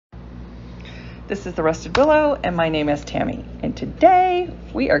This is the Rusted Willow, and my name is Tammie. And today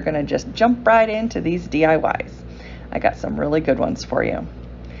we are going to just jump right into these DIYs. I got some really good ones for you.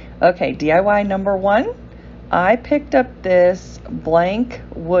 Okay, DIY number one. I picked up this blank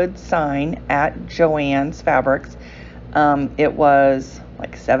wood sign at Joann's Fabrics. It was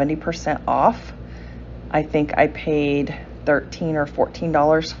like 70% off. I think I paid $13 or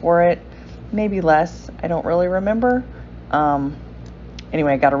 $14 for it, maybe less. I don't really remember.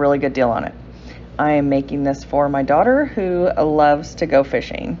 Anyway, I got a really good deal on it. I am making this for my daughter who loves to go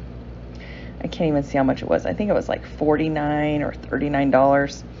fishing. I can't even see how much it was. I think it was like $49 or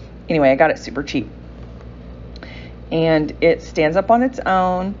 $39. Anyway, I got it super cheap. And it stands up on its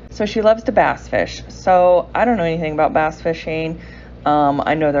own. So she loves to bass fish. So I don't know anything about bass fishing.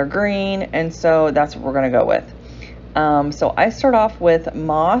 I know they're green, and so that's what we're gonna go with. So I start off with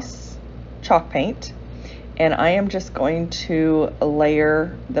moss chalk paint, and I am just going to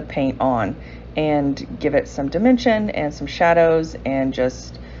layer the paint on and give it some dimension and some shadows and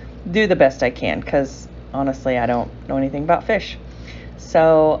just do the best I can, because honestly I don't know anything about fish.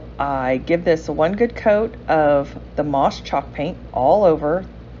 So I give this one good coat of the moss chalk paint all over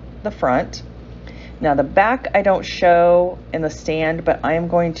the front. Now the back I don't show in the stand, but I am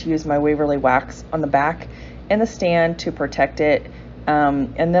going to use my Waverly wax on the back and the stand to protect it.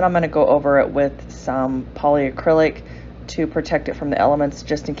 And then I'm going to go over it with some polyacrylic to protect it from the elements,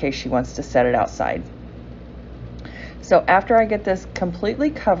 just in case she wants to set it outside. So after I get this completely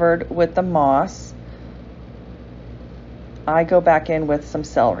covered with the moss, I go back in with some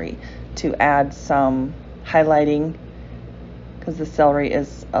celery to add some highlighting, because the celery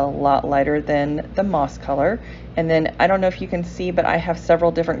is a lot lighter than the moss color. And then I don't know if you can see, but I have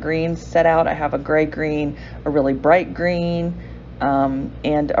several different greens set out. I have a gray green, a really bright green,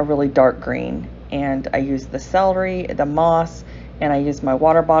 and a really dark green. And I use the celery, the moss, and I use my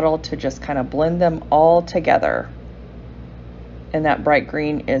water bottle to just kind of blend them all together. And that bright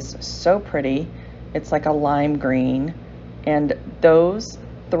green is so pretty. It's like a lime green. And those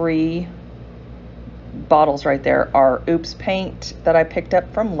three bottles right there are Oops paint that I picked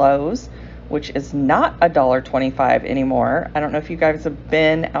up from Lowe's, which is not $1.25 anymore. I don't know if you guys have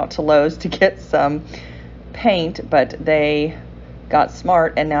been out to Lowe's to get some paint, but they got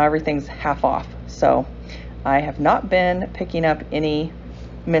smart and now everything's half off. So I have not been picking up any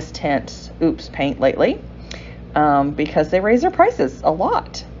Miss Tint Oops paint lately because they raise their prices a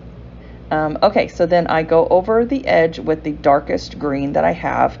lot. Okay, so then I go over the edge with the darkest green that I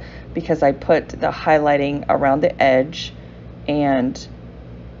have, because I put the highlighting around the edge, and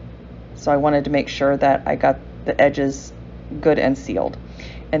so I wanted to make sure that I got the edges good and sealed.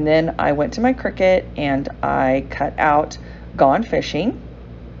 And then I went to my Cricut and I cut out Gone Fishing.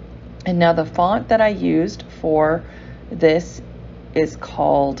 And now the font that I used for this is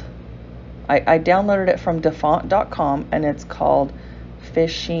called, I downloaded it from defont.com, and it's called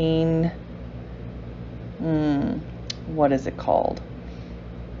Fishing, what is it called?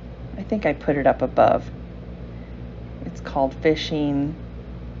 I think I put it up above. It's called Fishing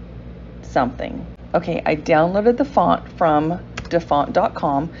something. Okay, I downloaded the font from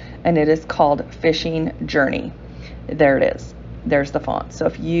defont.com, and it is called Fishing Journey. There it is. There's the font. So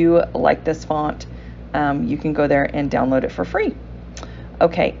if you like this font, you can go there and download it for free.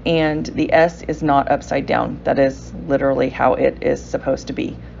 Okay, and the S is not upside down. That is literally how it is supposed to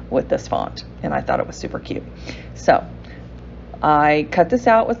be with this font, and I thought it was super cute. So I cut this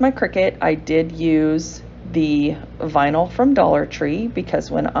out with my Cricut. I did use the vinyl from Dollar Tree, because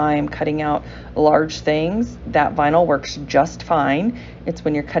when I'm cutting out large things, that vinyl works just fine. It's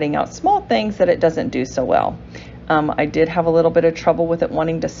when you're cutting out small things that it doesn't do so well. I did have a little bit of trouble with it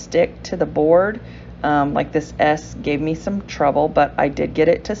wanting to stick to the board. Like this S gave me some trouble, but I did get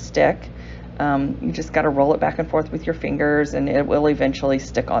it to stick. You just got to roll it back and forth with your fingers, and it will eventually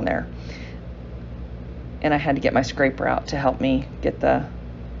stick on there. And I had to get my scraper out to help me get the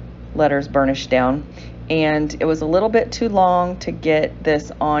letters burnished down. And it was a little bit too long to get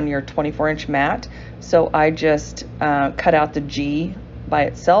this on your 24-inch mat, so I just cut out the G by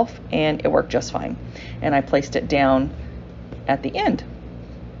itself, and it worked just fine. And I placed it down at the end.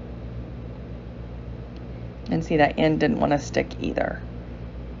 And see, that end didn't want to stick either.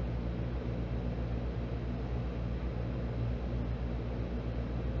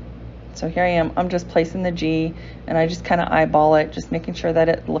 So here I am, I'm just placing the G, and I just kind of eyeball it, just making sure that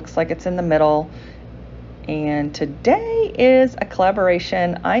it looks like it's in the middle. And today is a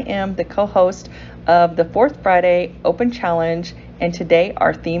collaboration. I am the co-host of the 4th Friday Open Challenge, and today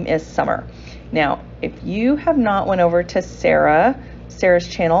our theme is summer. Now, if you have not went over to Sarah's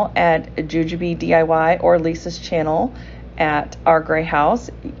channel at Jujubee DIY or Lisa's channel at our gray house,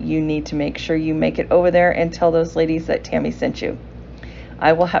 you need to make sure you make it over there and tell those ladies that Tammie sent you.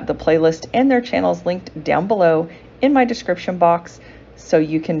 I will have the playlist and their channels linked down below in my description box, so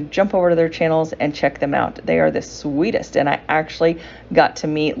you can jump over to their channels and check them out. They are the sweetest, and I actually got to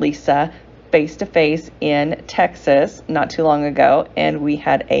meet Lisa face to face in Texas not too long ago, and we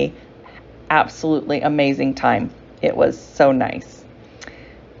had a absolutely amazing time. It was so nice.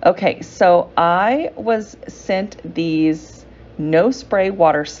 Okay, so I was sent these no spray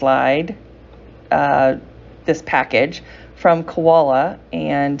water slide, this package from Koala,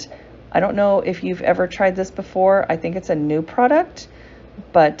 and I don't know if you've ever tried this before. I think it's a new product,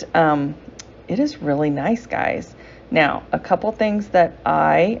 but it is really nice, guys. Now, a couple things that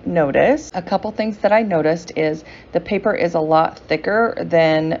I noticed is the paper is a lot thicker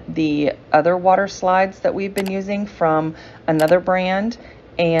than the other water slides that we've been using from another brand,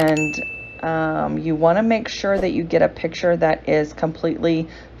 and you want to make sure that you get a picture that is completely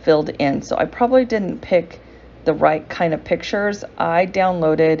filled in. So I probably didn't pick the right kind of pictures. I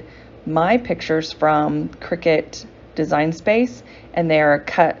downloaded my pictures from Cricut Design Space, and they're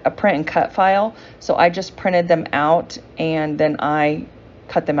a print and cut file. So I just printed them out and then I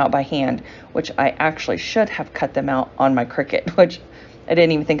cut them out by hand, which I actually should have cut them out on my Cricut, which I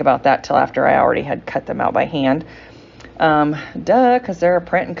didn't even think about that till after I already had cut them out by hand. Because they're a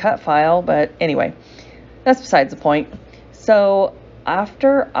print and cut file, but anyway, that's besides the point. So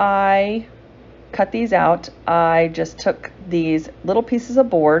after I cut these out, I just took these little pieces of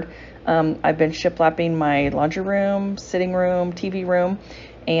board. I've been shiplapping my laundry room, sitting room, TV room,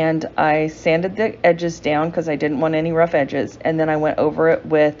 and I sanded the edges down because I didn't want any rough edges. And then I went over it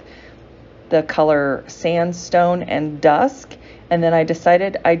with the color Sandstone and Dusk. And then I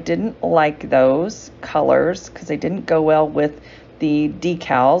decided I didn't like those colors because they didn't go well with the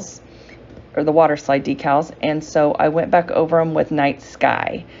decals, or the Waterslide decals. And so I went back over them with Night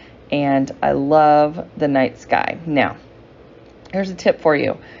Sky. And I love the Night Sky. Now, here's a tip for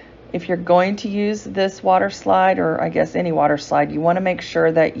you. If you're going to use this water slide, or I guess any water slide, you want to make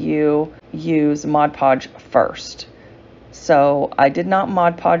sure that you use Mod Podge first. So I did not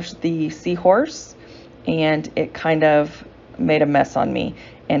Mod Podge the seahorse, and it kind of made a mess on me,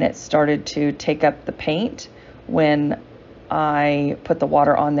 and it started to take up the paint when I put the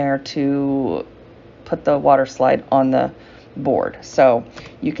water on there to put the water slide on the board. So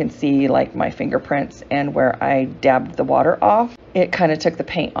you can see like my fingerprints, and where I dabbed the water off, it kind of took the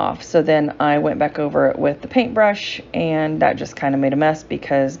paint off. So then I went back over it with the paintbrush, and that just kind of made a mess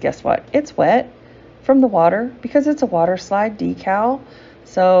because guess what? It's wet from the water because it's a water slide decal.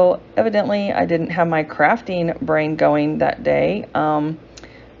 So evidently I didn't have my crafting brain going that day.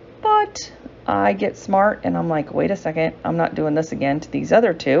 But I get smart and I'm like, wait a second, I'm not doing this again to these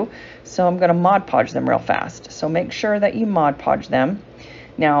other two. So I'm going to Mod Podge them real fast. So make sure that you Mod Podge them.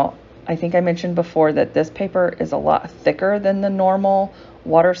 Now, I think I mentioned before that this paper is a lot thicker than the normal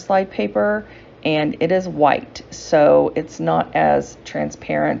water slide paper, and it is white. So it's not as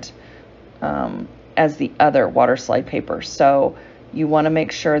transparent as the other water slide paper. So you want to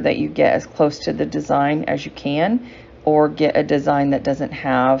make sure that you get as close to the design as you can, or get a design that doesn't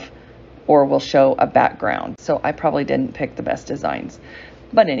have or will show a background. So I probably didn't pick the best designs.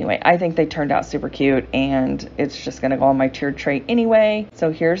 But anyway, I think they turned out super cute, and it's just going to go on my tiered tray anyway. So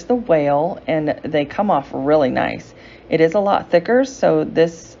here's the whale, and they come off really nice. It is a lot thicker, so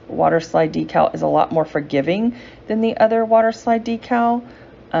this water slide decal is a lot more forgiving than the other water slide decal.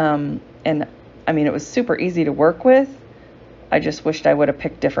 And I mean, it was super easy to work with. I just wished I would have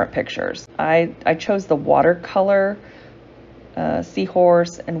picked different pictures. I chose the watercolor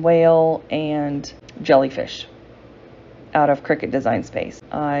seahorse and whale and jellyfish out of Cricut Design Space.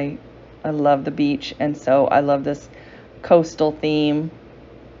 I love the beach, and so I love this coastal theme.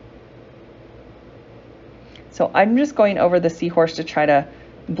 So I'm just going over the seahorse to try to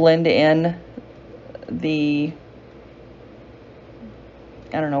blend in the,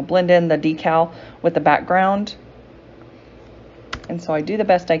 blend in the decal with the background. And so I do the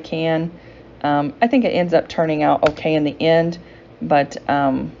best I can. I think it ends up turning out okay in the end, but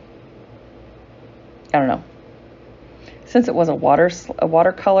I don't know. Since it was a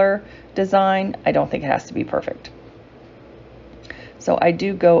watercolor design, I don't think it has to be perfect. So I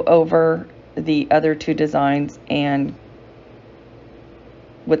do go over the other two designs and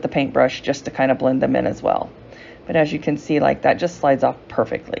with the paintbrush just to kind of blend them in as well. But as you can see, like that just slides off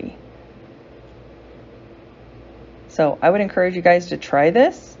perfectly. So I would encourage you guys to try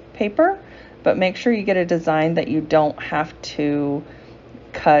this paper, but make sure you get a design that you don't have to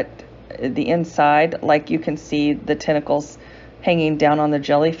cut the inside. Like you can see the tentacles hanging down on the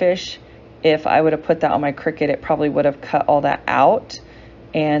jellyfish. if I would have put that on my Cricut, it probably would have cut all that out,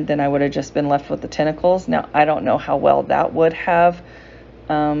 and then I would have just been left with the tentacles. Now, I don't know how well that would have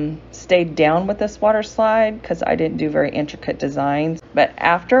stayed down with this water slide because I didn't do very intricate designs. But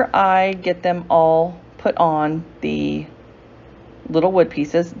after I get them all put on the little wood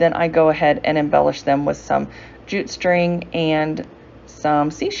pieces, then I go ahead and embellish them with some jute string and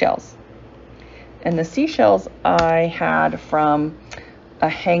some seashells. And the seashells I had from a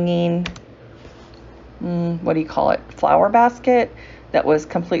hanging, what do you call it, flower basket that was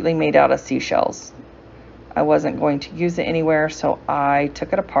completely made out of seashells. I wasn't going to use it anywhere, so I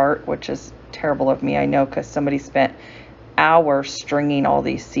took it apart, which is terrible of me, I know, because somebody spent hours stringing all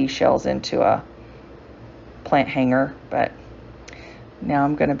these seashells into a plant hanger. But now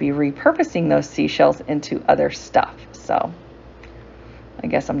I'm going to be repurposing those seashells into other stuff, so I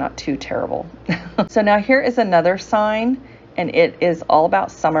guess I'm not too terrible. So now here is another sign, and it is all about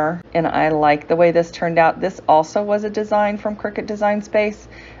summer, and I like the way this turned out. This also was a design from Cricut Design Space.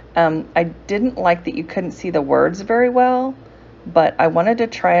 I didn't like that you couldn't see the words very well, but I wanted to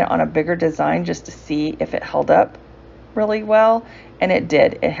try it on a bigger design just to see if it held up really well, and it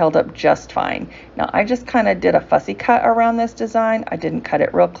did. It held up just fine. Now, I just kind of did a fussy cut around this design. I didn't cut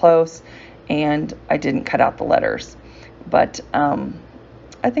it real close, and I didn't cut out the letters, but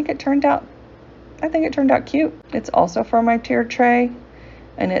I think it turned out cute. It's also for my tiered tray,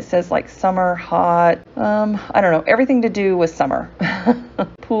 and it says like summer, hot, I don't know, everything to do with summer.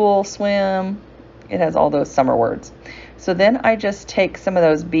 Pool, swim, it has all those summer words. So then I just take some of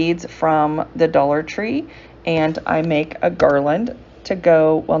those beads from the Dollar Tree, and I make a garland to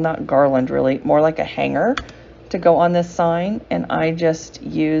go, well, not garland really, more like a hanger to go on this sign. And I just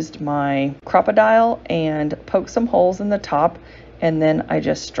used my crocodile and poked some holes in the top, and then I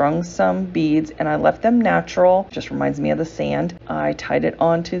just strung some beads and I left them natural. Just reminds me of the sand. I tied it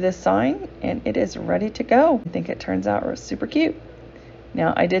onto this sign and it is ready to go. I think it turns out super cute.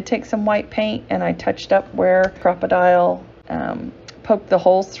 Now, I did take some white paint and I touched up where crocodile poked the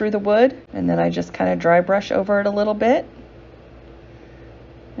holes through the wood, and then I just kind of dry brush over it a little bit.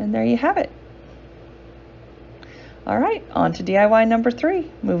 And there you have it. All right, on to DIY number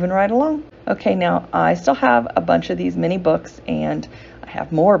 3, moving right along. Okay, now I still have a bunch of these mini books, and I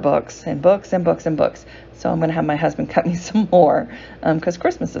have more books and books and books and books. So I'm gonna have my husband cut me some more because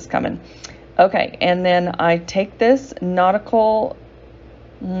Christmas is coming. Okay, and then I take this nautical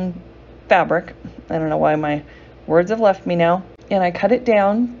fabric, I don't know why my words have left me now, and I cut it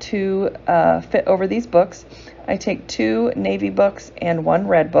down to fit over these books. I take 2 navy books and 1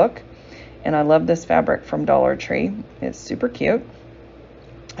 red book, and I love this fabric from Dollar Tree. It's super cute.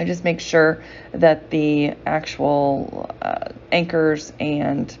 I just make sure that the actual anchors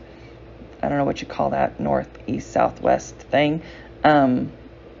and I don't know what you call that, north, east, southwest thing,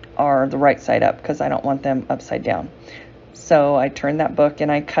 are the right side up because I don't want them upside down. So I turn that book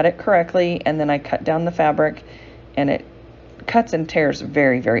and I cut it correctly, and then I cut down the fabric, and it cuts and tears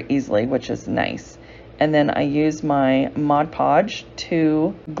very, very easily, which is nice. And then I use my Mod Podge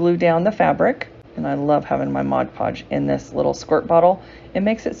to glue down the fabric. And I love having my Mod Podge in this little squirt bottle. It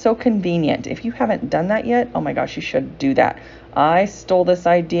makes it so convenient. If you haven't done that yet, oh my gosh, you should do that. I stole this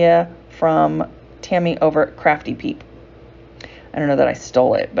idea from Tammie over at Crafty Peep. I don't know that I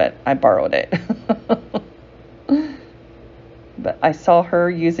stole it, but I borrowed it. But I saw her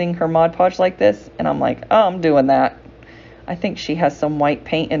using her Mod Podge like this, and I'm like, oh, I'm doing that. I think she has some white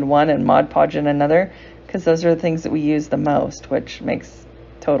paint in one and Mod Podge in another, because those are the things that we use the most, which makes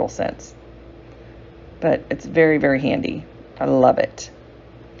total sense. But it's very, very handy. I love it.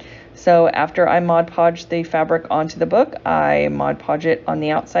 So after I Mod Podge the fabric onto the book, I Mod Podge it on the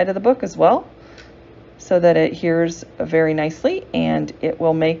outside of the book as well, so that it adheres very nicely, and it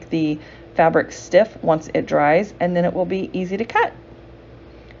will make the fabric stiff once it dries, and then it will be easy to cut,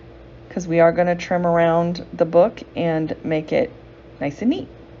 because we are going to trim around the book and make it nice and neat.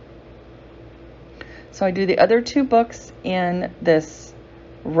 So I do the other 2 books in this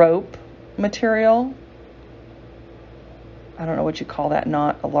rope material. I don't know what you call that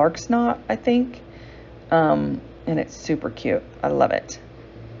knot, a lark's knot, I think. And it's super cute. I love it.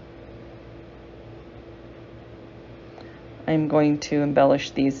 I'm going to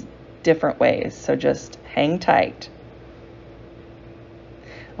embellish these different ways, so just hang tight.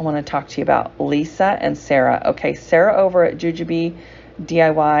 I want to talk to you about Lisa and Sarah. Okay, Sarah over at Jujubee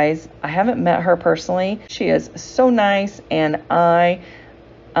DIYs. I haven't met her personally. She is so nice, and I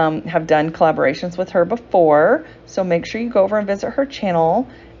have done collaborations with her before, so make sure you go over and visit her channel.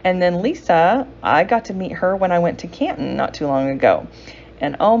 And then Lisa, I got to meet her when I went to Canton not too long ago,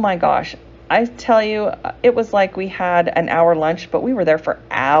 and oh my gosh, I tell you, it was like we had an hour lunch, but we were there for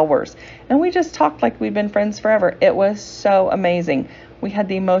hours. And we just talked like we've been friends forever. It was so amazing. We had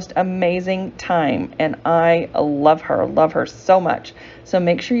the most amazing time, and I love her so much. So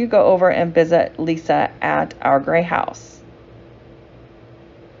make sure you go over and visit Lisa at our gray house.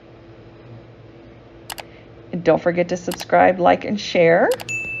 And don't forget to subscribe, like, and share.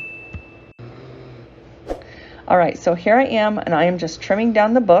 All right, so here I am, and I am just trimming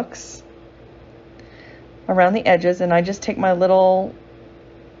down the books around the edges, and I just take my little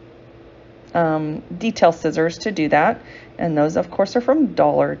detail scissors to do that. And those, of course, are from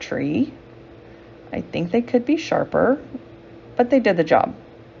Dollar Tree. I think they could be sharper, but they did the job,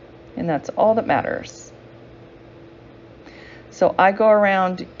 and that's all that matters. So I go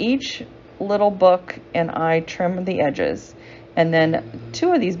around each little book and I trim the edges, and then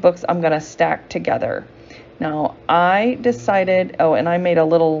 2 of these books I'm going to stack together. Now I decided, oh, and I made a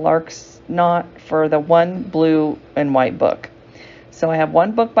little lark's knot for the one blue and white book. So I have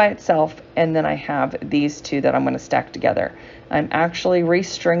one book by itself, and then I have these 2 that I'm going to stack together. I'm actually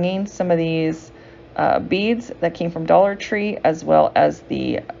restringing some of these beads that came from Dollar Tree, as well as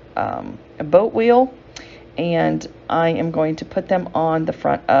the boat wheel, and I am going to put them on the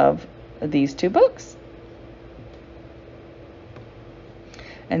front of these 2 books.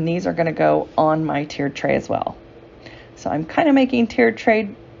 And these are going to go on my tiered tray as well. So I'm kind of making tiered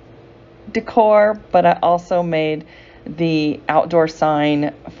tray decor, but I also made the outdoor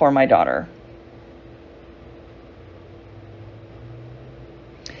sign for my daughter.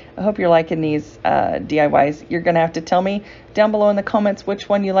 I hope you're liking these DIYs. You're going to have to tell me down below in the comments which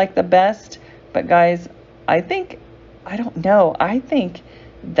one you like the best. But guys, I think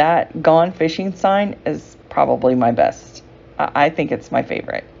that Gone Fishing sign is probably my best. I think it's my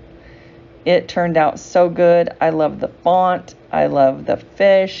favorite. It turned out so good. I love the font. I love the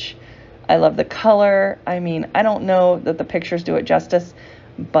fish. I love the color. I mean, I don't know that the pictures do it justice,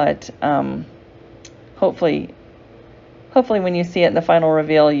 but hopefully when you see it in the final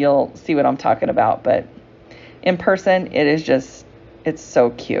reveal, you'll see what I'm talking about. But in person, it's so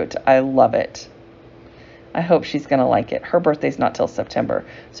cute. I love it. I hope she's going to like it. Her birthday's not till September,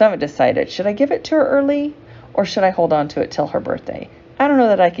 so I haven't decided. Should I give it to her early, or should I hold on to it till her birthday? I don't know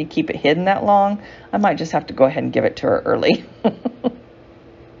that I can keep it hidden that long. I might just have to go ahead and give it to her early.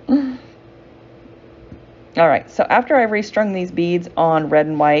 All right, so after I restrung these beads on red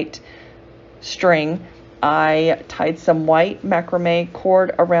and white string, I tied some white macrame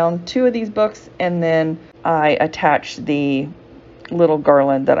cord around 2 of these books, and then I attached the little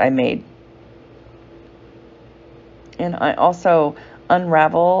garland that I made. And I also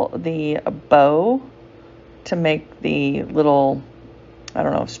unravel the bow to make the little, I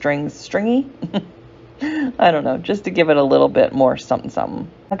don't know, strings stringy. I don't know, just to give it a little bit more something something.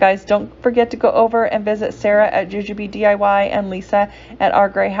 Now guys, don't forget to go over and visit Sarah at Jujubee DIY and Lisa at Our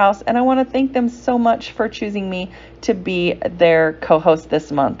Gray House. And I want to thank them so much for choosing me to be their co-host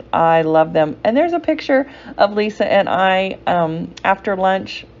this month. I love them. And there's a picture of Lisa and I after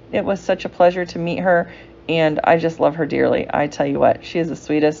lunch. It was such a pleasure to meet her, and I just love her dearly. I tell you what, she is the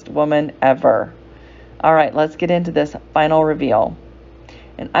sweetest woman ever. All right, let's get into this final reveal.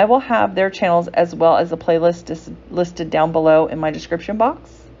 And I will have their channels as well as the playlist listed down below in my description box.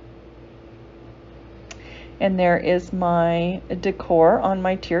 And there is my decor on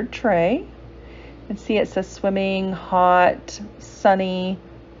my tiered tray. And see, it says swimming, hot, sunny.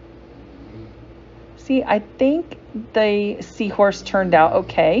 See, I think the seahorse turned out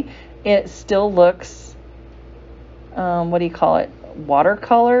okay. It still looks, what do you call it,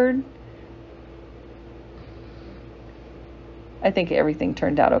 watercolored. I think everything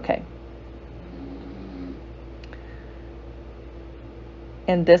turned out okay.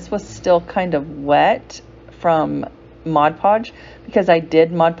 And this was still kind of wet from Mod Podge, because I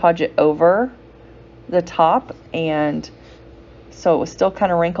did Mod Podge it over the top, and so it was still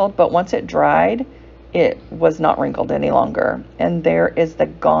kind of wrinkled, but once it dried, it was not wrinkled any longer. And there is the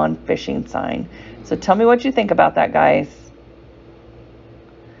Gone Fishing sign. So tell me what you think about that, guys.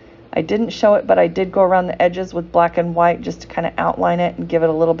 I didn't show it, but I did go around the edges with black and white just to kind of outline it and give it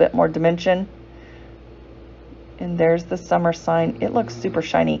a little bit more dimension. And there's the summer sign. It looks super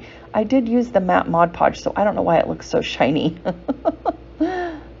shiny. I did use the matte Mod Podge, so I don't know why it looks so shiny.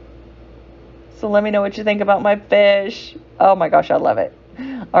 So let me know what you think about my fish. Oh my gosh, I love it.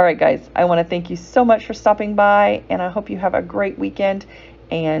 All right, guys, I want to thank you so much for stopping by, and I hope you have a great weekend.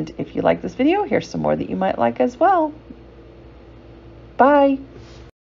 And if you like this video, here's some more that you might like as well. Bye.